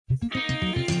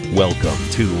Welcome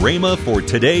to Rhema for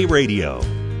Today Radio.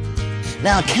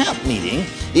 Now, a camp meeting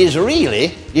is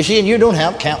really, you see, and you don't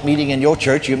have camp meeting in your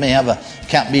church. You may have a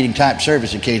camp meeting type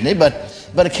service occasionally,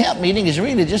 but a camp meeting is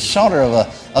really just sort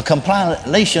of a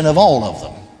compilation of all of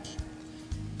them.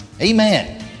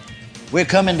 Amen. We're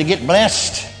coming to get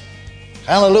blessed.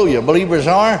 Hallelujah. Believers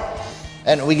are.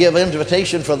 And we give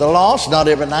invitation for the lost, not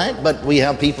every night, but we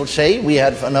have people saved. We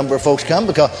had a number of folks come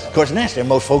because, of course, naturally,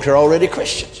 most folks are already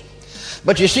Christians.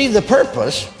 But you see, the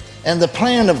purpose and the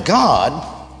plan of God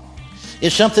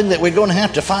is something that we're going to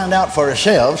have to find out for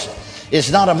ourselves.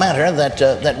 It's not a matter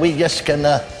that we just can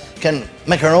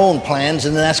make our own plans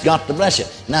and then ask God to bless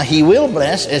it. Now, He will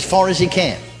bless as far as He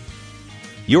can.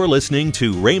 You're listening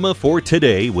to Rhema for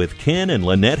Today with Ken and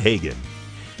Lynette Hagin.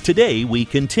 Today, we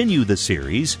continue the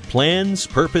series, Plans,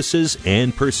 Purposes,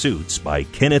 and Pursuits by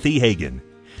Kenneth E. Hagin.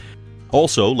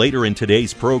 Also, later in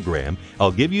today's program,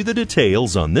 I'll give you the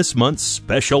details on this month's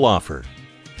special offer.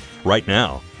 Right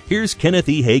now, here's Kenneth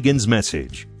E. Hagin's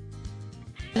message.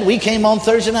 We came on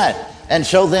Thursday night, and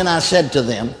so then I said to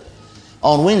them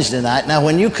on Wednesday night, now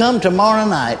when you come tomorrow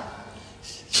night,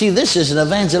 see, this is an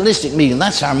evangelistic meeting.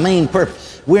 That's our main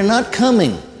purpose. We're not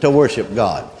coming to worship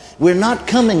God. We're not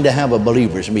coming to have a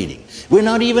believers meeting. We're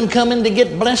not even coming to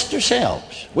get blessed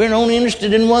ourselves. We're only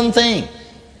interested in one thing.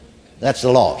 That's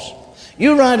the lost.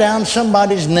 You write down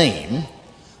somebody's name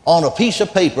on a piece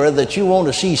of paper that you want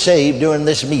to see saved during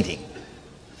this meeting.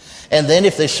 And then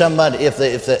if there's somebody, if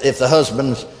the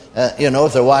husband's,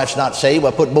 if their wife's not saved,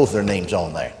 well, put both their names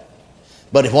on there.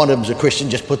 But if one of them's a Christian,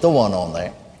 just put the one on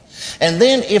there. And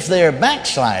then if they're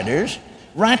backsliders,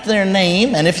 write their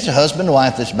name, and if it's a husband or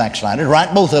wife that's backsliders,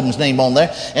 write both of them's name on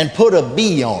there and put a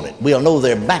B on it. We'll know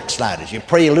they're backsliders. You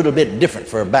pray a little bit different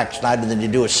for a backslider than you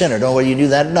do a sinner. Don't know whether you do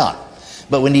that or not.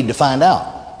 But we need to find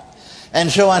out.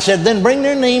 And so I said, then bring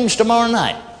their names tomorrow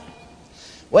night.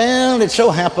 Well, it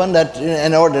so happened that,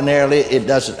 and ordinarily it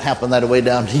doesn't happen that way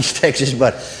down in East Texas,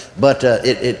 but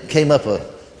it came up a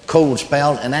cold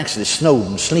spell and actually snowed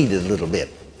and sleeted a little bit.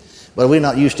 But we're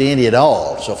not used to any at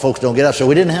all, so folks don't get up. So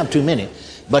we didn't have too many,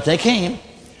 but they came.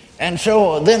 And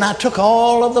so then I took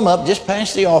all of them up, just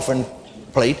past the offering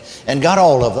plate, and got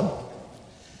all of them.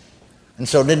 And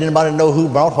so didn't anybody know who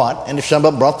brought what? And if some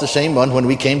of them brought the same one, when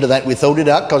we came to that, we throwed it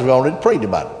out because we already prayed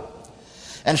about it.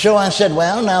 And so I said,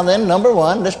 well, now then, number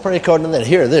one, let's pray according to that.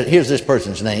 Here's this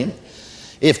person's name.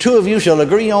 If two of you shall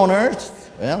agree on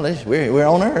earth, well, we're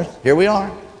on earth. Here we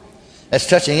are. That's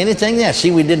touching anything there.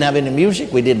 See, we didn't have any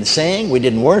music. We didn't sing. We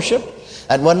didn't worship.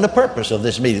 That wasn't the purpose of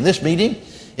this meeting. This meeting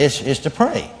is to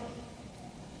pray.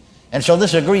 And so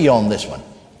let's agree on this one.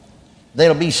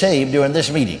 They'll be saved during this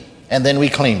meeting. And then we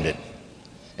claimed it.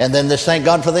 And then let's thank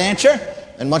God for the answer.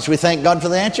 And once we thank God for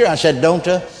the answer, I said,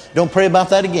 don't pray about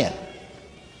that again.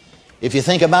 If you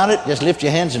think about it, just lift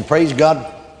your hands and praise God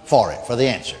for it, for the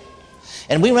answer.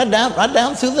 And we went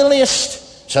down through the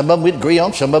list. Some of them we'd agree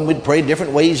on, some of them we'd pray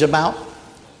different ways about.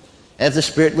 As the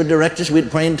Spirit would direct us, we'd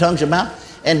pray in tongues about.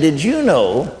 And did you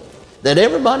know that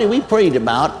everybody we prayed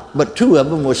about, but two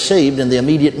of them were saved in the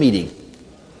immediate meeting?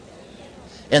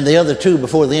 And the other two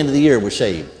before the end of the year were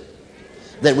saved.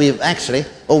 That we have actually,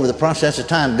 over the process of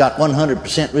time, got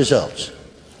 100% results.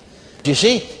 You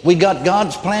see, we got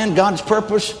God's plan, God's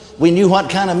purpose. We knew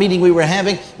what kind of meeting we were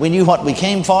having. We knew what we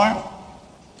came for.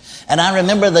 And I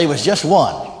remember there was just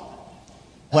one.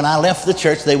 When I left the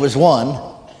church, there was one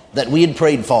that we had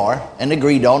prayed for and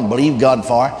agreed on, believed God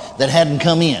for, that hadn't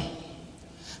come in.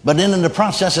 But then in the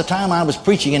process of time, I was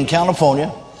preaching in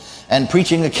California and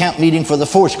preaching a camp meeting for the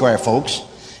Foursquare folks.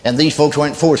 And these folks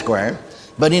weren't Foursquare.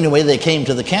 But anyway, they came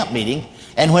to the camp meeting.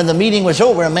 And when the meeting was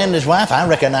over, Amanda's wife, I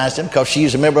recognized him because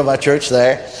she's a member of our church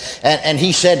there. And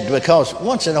he said, because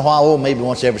once in a while, maybe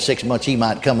once every 6 months, he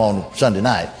might come on Sunday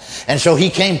night. And so he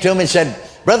came to me and said,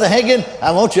 Brother Hagin,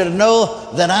 I want you to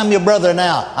know that I'm your brother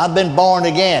now. I've been born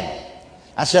again.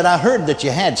 I said, I heard that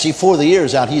you had. See, 4 of the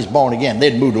years out, he's born again.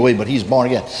 They'd moved away, but he's born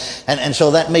again. And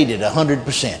so that made it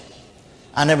 100%.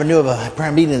 I never knew of a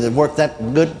prayer meeting that worked that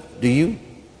good. Do you?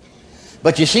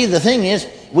 But you see, the thing is,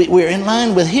 we're in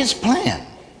line with His plan.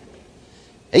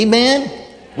 Amen?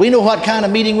 We know what kind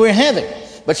of meeting we're having.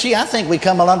 But see, I think we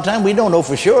come a lot of time, we don't know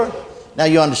for sure. Now,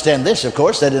 you understand this, of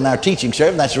course, that in our teaching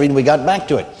service, that's the reason we got back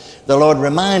to it. The Lord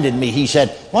reminded me, He said,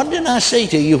 what did I say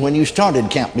to you when you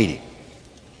started camp meeting?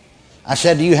 I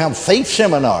said, do you have faith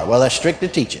seminar? Well, that's strictly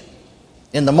teaching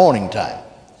in the morning time.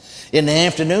 In the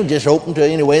afternoon, just open to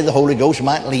any way the Holy Ghost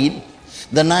might lead.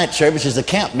 The night service is the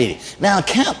camp meeting. Now, a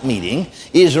camp meeting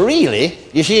is really,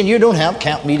 you see, and you don't have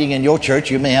camp meeting in your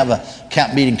church. You may have a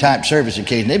camp meeting type service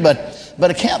occasionally, but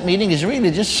a camp meeting is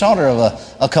really just sort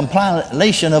of a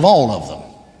compilation of all of them.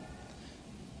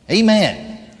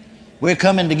 Amen. We're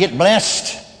coming to get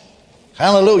blessed.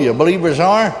 Hallelujah. Believers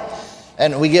are.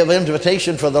 And we give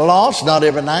invitation for the lost, not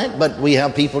every night, but we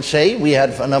have people say, we had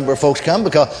a number of folks come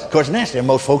because, of course, naturally,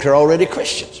 most folks are already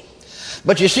Christians.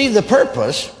 But you see, the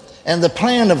purpose and the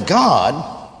plan of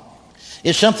God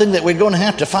is something that we're going to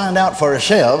have to find out for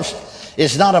ourselves.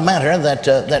 It's not a matter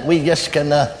that we just can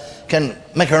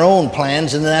make our own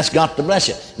plans and then ask God to bless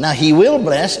it. Now, He will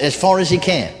bless as far as He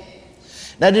can.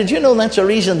 Now, did you know that's a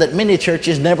reason that many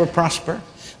churches never prosper?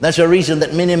 That's a reason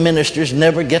that many ministers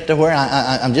never get to where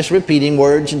I'm just repeating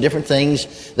words and different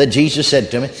things that Jesus said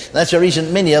to me. That's a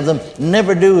reason many of them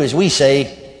never do, as we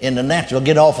say in the natural,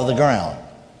 get off of the ground.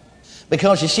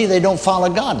 Because, you see, they don't follow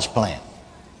God's plan.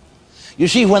 You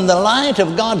see, when the light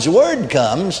of God's Word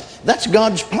comes, that's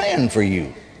God's plan for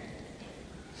you.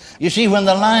 You see, when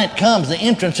the light comes, the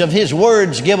entrance of His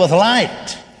words giveth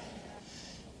light.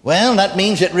 Well, that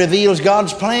means it reveals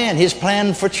God's plan, His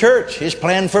plan for church, His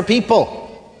plan for people,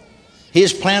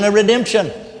 His plan of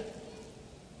redemption.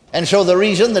 And so the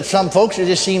reason that some folks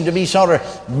just seem to be sort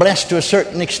of blessed to a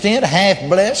certain extent, half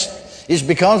blessed, is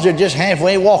because they're just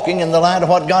halfway walking in the light of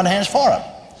what God has for them.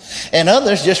 And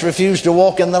others just refuse to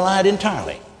walk in the light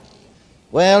entirely.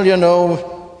 Well, you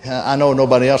know, I know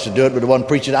nobody else would do it, but the one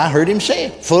preacher, I heard him say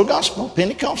it, full gospel,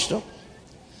 Pentecostal.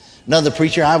 Another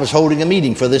preacher, I was holding a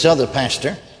meeting for this other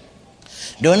pastor,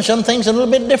 doing some things a little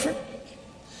bit different.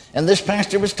 And this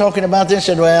pastor was talking about this,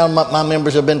 said, well, my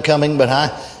members have been coming, but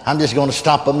I'm just going to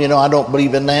stop them. You know, I don't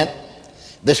believe in that.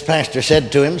 This pastor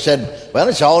said to him, well,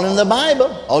 it's all in the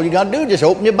Bible. All you got to do is just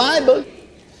open your Bible.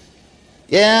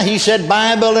 Yeah, he said,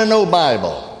 Bible or no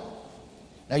Bible.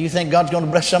 Now, you think God's going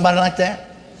to bless somebody like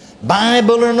that?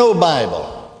 Bible or no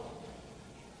Bible?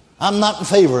 I'm not in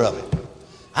favor of it.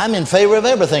 I'm in favor of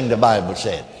everything the Bible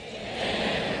said.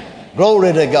 Amen.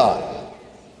 Glory to God.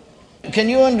 Can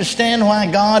you understand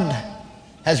why God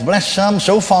has blessed some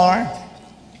so far?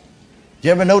 Did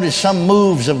you ever notice some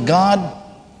moves of God?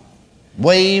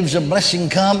 Waves of blessing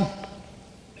come,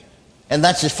 and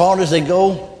that's as far as they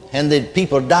go, and the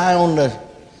people die on the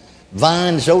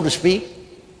vine, so to speak.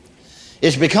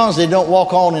 It's because they don't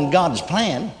walk on in God's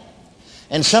plan.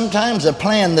 And sometimes the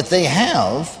plan that they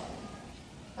have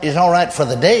is all right for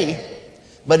the day,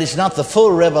 but it's not the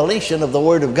full revelation of the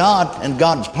Word of God and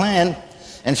God's plan.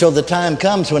 And so the time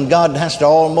comes when God has to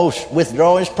almost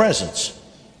withdraw His presence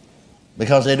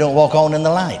because they don't walk on in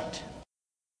the light.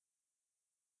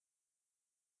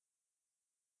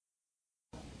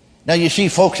 Now, you see,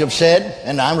 folks have said,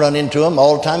 and I run into them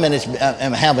all the time, and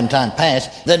I'm having time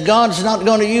past, that God's not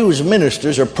going to use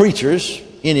ministers or preachers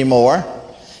anymore.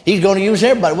 He's going to use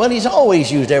everybody. Well, He's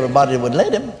always used everybody that would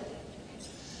let Him.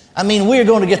 I mean, we're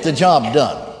going to get the job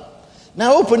done.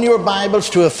 Now, open your Bibles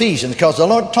to Ephesians, because the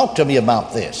Lord talked to me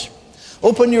about this.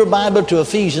 Open your Bible to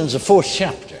Ephesians, the 4th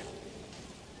chapter.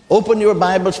 Open your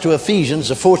Bibles to Ephesians,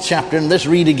 the 4th chapter, and let's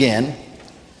read again.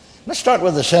 Let's start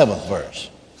with the 7th verse.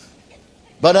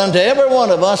 But unto every one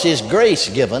of us is grace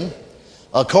given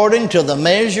according to the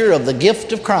measure of the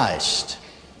gift of Christ.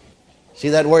 See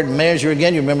that word measure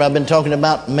again? You remember I've been talking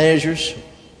about measures.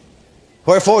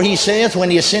 Wherefore He saith,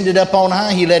 when He ascended up on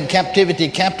high, He led captivity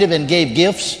captive and gave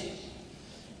gifts.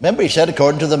 Remember, He said,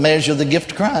 according to the measure of the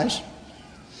gift of Christ.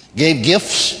 Gave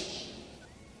gifts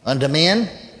unto men.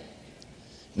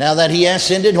 Now that He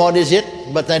ascended, what is it?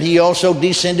 But that He also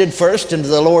descended first into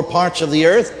the lower parts of the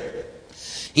earth.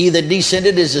 He that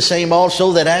descended is the same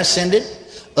also that ascended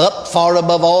up far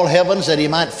above all heavens, that He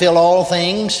might fill all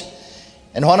things.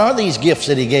 And what are these gifts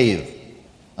that He gave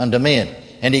unto men?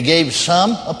 And He gave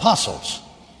some apostles,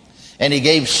 and He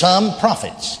gave some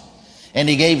prophets, and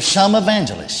He gave some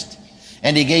evangelists,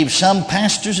 and He gave some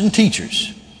pastors and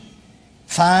teachers.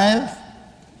 5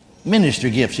 ministry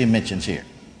gifts He mentions here.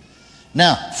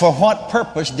 Now, for what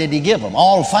purpose did He give them?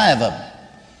 All 5 of them.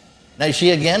 Now, you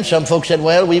see, again, some folks said,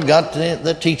 well, we've got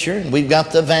the teacher, and we've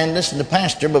got the evangelist and the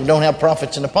pastor, but we don't have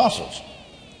prophets and apostles.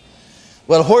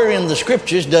 Well, where in the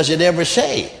Scriptures does it ever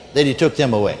say that He took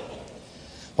them away?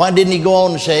 Why didn't He go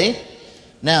on and say,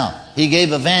 now, He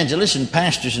gave evangelists and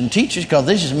pastors and teachers, because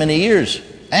this is many years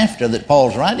after that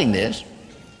Paul's writing this.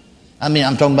 I mean,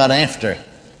 I'm talking about after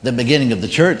the beginning of the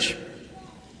church.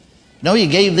 No, He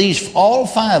gave these, all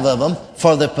 5 of them,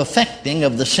 for the perfecting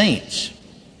of the saints,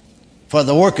 for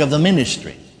the work of the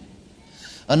ministry.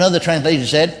 Another translation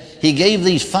said, He gave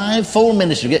these 5-fold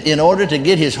ministry in order to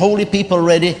get His holy people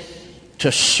ready to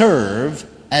serve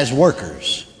as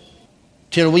workers,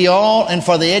 till we all, and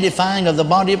for the edifying of the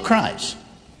body of Christ.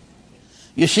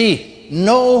 You see,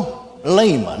 no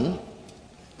layman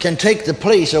can take the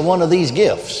place of one of these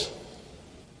gifts.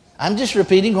 I'm just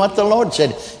repeating what the Lord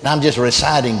said. And I'm just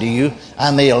reciting to you.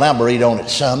 I may elaborate on it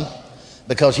some,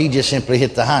 because he just simply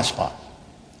hit the high spot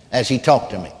as he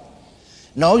talked to me.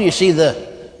 No, you see,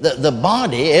 the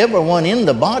body, everyone in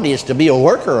the body is to be a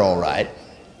worker, all right.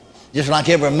 Just like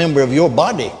every member of your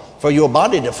body, for your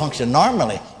body to function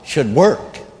normally, should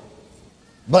work.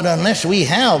 But unless we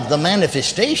have the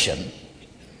manifestation,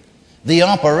 the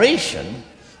operation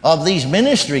of these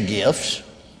ministry gifts,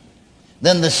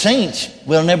 then the saints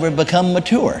will never become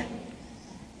mature.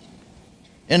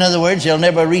 In other words, they'll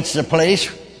never reach the place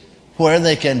where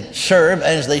they can serve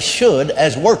as they should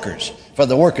as workers for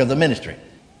the work of the ministry,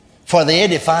 for the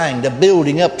edifying, the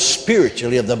building up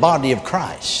spiritually of the body of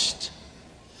Christ.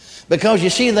 Because you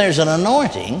see, there's an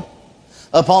anointing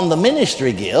upon the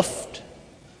ministry gift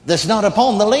that's not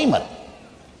upon the layman.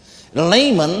 The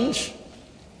laymen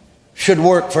should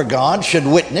work for God, should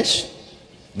witness.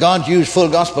 God used full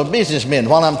gospel businessmen,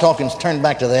 while I'm talking, turn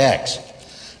back to the Acts,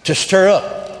 to stir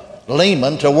up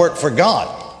laymen to work for God.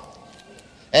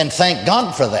 And thank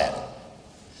God for that.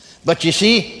 But you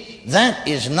see,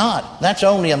 that's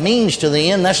only a means to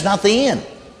the end. That's not the end.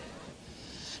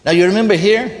 Now you remember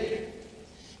here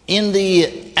in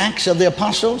the Acts of the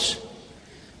Apostles,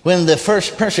 when the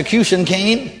first persecution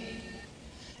came,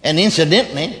 and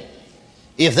incidentally,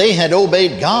 if they had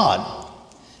obeyed God,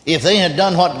 if they had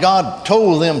done what God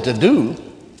told them to do,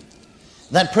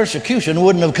 that persecution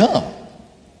wouldn't have come.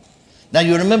 Now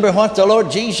you remember what the Lord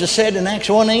Jesus said in Acts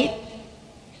 1:8?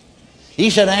 He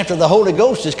said, after the Holy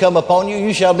Ghost has come upon you,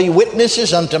 you shall be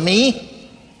witnesses unto me.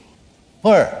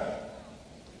 Where?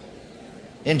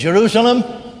 In Jerusalem,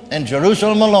 and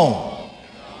Jerusalem alone.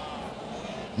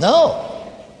 No.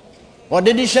 What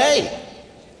did he say?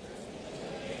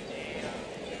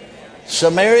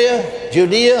 Samaria,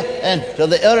 Judea, and to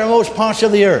the uttermost parts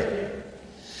of the earth.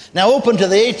 Now open to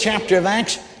the 8th chapter of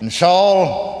Acts, and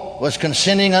Saul was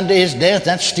consenting unto his death.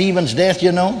 That's Stephen's death,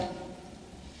 you know.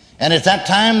 And at that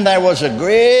time there was a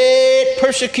great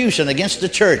persecution against the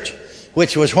church,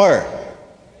 which was where?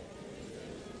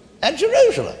 At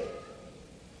Jerusalem.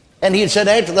 And he had said,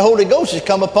 after the Holy Ghost has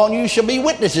come upon you, you shall be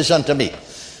witnesses unto me.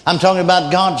 I'm talking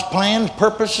about God's plans,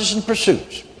 purposes, and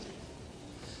pursuits.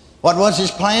 What was his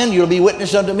plan? You'll be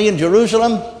witness unto me in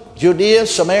Jerusalem, Judea,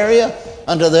 Samaria,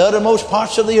 unto the uttermost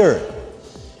parts of the earth.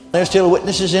 There's still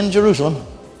witnesses in Jerusalem.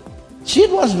 See,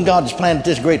 it wasn't God's plan that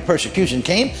this great persecution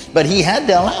came, but he had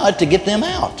to allow it to get them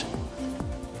out.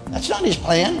 That's not his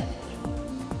plan.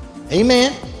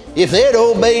 Amen. If they had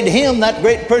obeyed him, that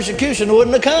great persecution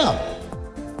wouldn't have come.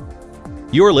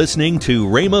 You're listening to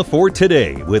Rhema for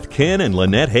Today with Ken and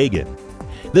Lynette Hagin.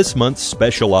 This month's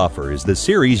special offer is the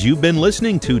series you've been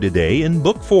listening to today in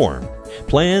book form,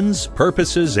 Plans,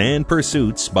 Purposes, and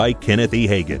Pursuits by Kenneth E.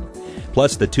 Hagin,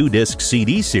 plus the 2-disc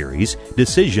CD series,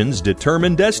 Decisions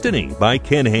Determine Destiny by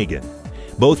Ken Hagin.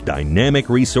 Both dynamic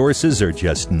resources are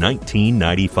just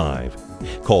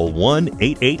 $19.95. Call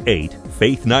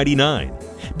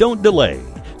 1-888-FAITH-99. Don't delay.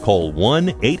 Call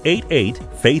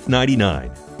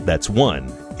 1-888-FAITH-99. That's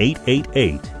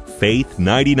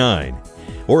 1-888-FAITH-99.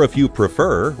 Or if you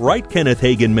prefer, write Kenneth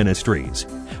Hagin Ministries.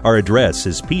 Our address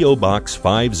is P.O. Box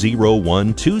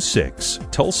 50126,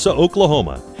 Tulsa,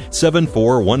 Oklahoma,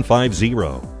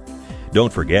 74150.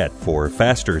 Don't forget, for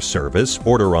faster service,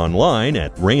 order online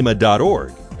at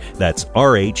rhema.org. That's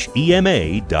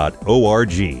rhema.org.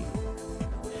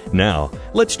 Now,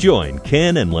 let's join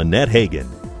Ken and Lynette Hagin.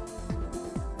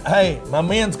 Hey, my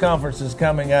men's conference is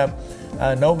coming up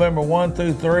November 1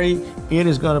 through 3. It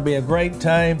is going to be a great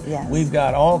time. Yes. We've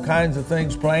got all kinds of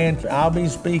things planned. I'll be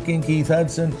speaking. Keith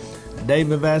Hudson,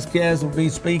 David Vasquez will be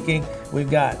speaking. We've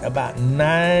got about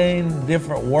 9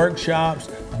 different workshops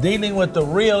dealing with the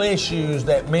real issues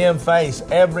that men face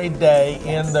every day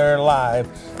in their life.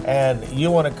 And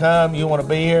you want to come, you want to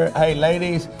be here. Hey,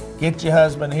 ladies, get your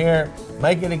husband here.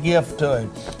 Make it a gift to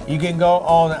him. You can go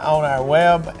on our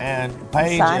web and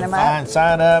page and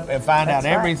sign up and find out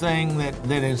everything that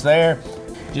is there.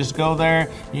 Just go there.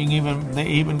 You can they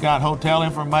even got hotel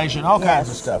information, all kinds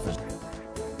of stuff.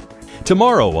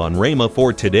 Tomorrow on Rhema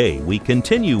for Today, we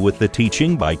continue with the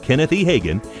teaching by Kenneth E.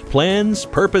 Hagin, Plans,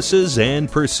 Purposes, and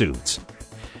Pursuits.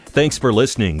 Thanks for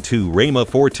listening to Rhema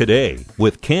for Today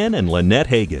with Ken and Lynette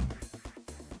Hagin.